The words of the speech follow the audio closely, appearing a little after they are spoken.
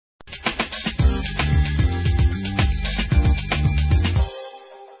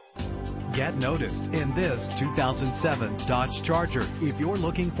get noticed in this 2007 Dodge Charger. If you're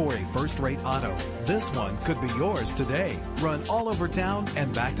looking for a first-rate auto, this one could be yours today. Run all over town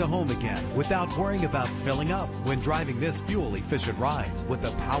and back to home again without worrying about filling up when driving this fuel-efficient ride. With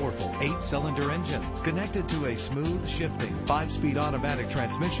a powerful 8-cylinder engine connected to a smooth shifting 5-speed automatic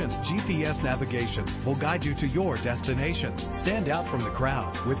transmission, GPS navigation will guide you to your destination. Stand out from the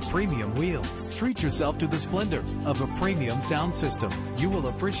crowd with premium wheels. Treat yourself to the splendor of a premium sound system. You will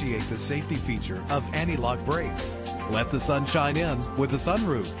appreciate the safety feature of anti-lock brakes. Let the sun shine in with the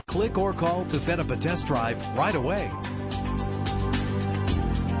sunroof. Click or call to set up a test drive right away.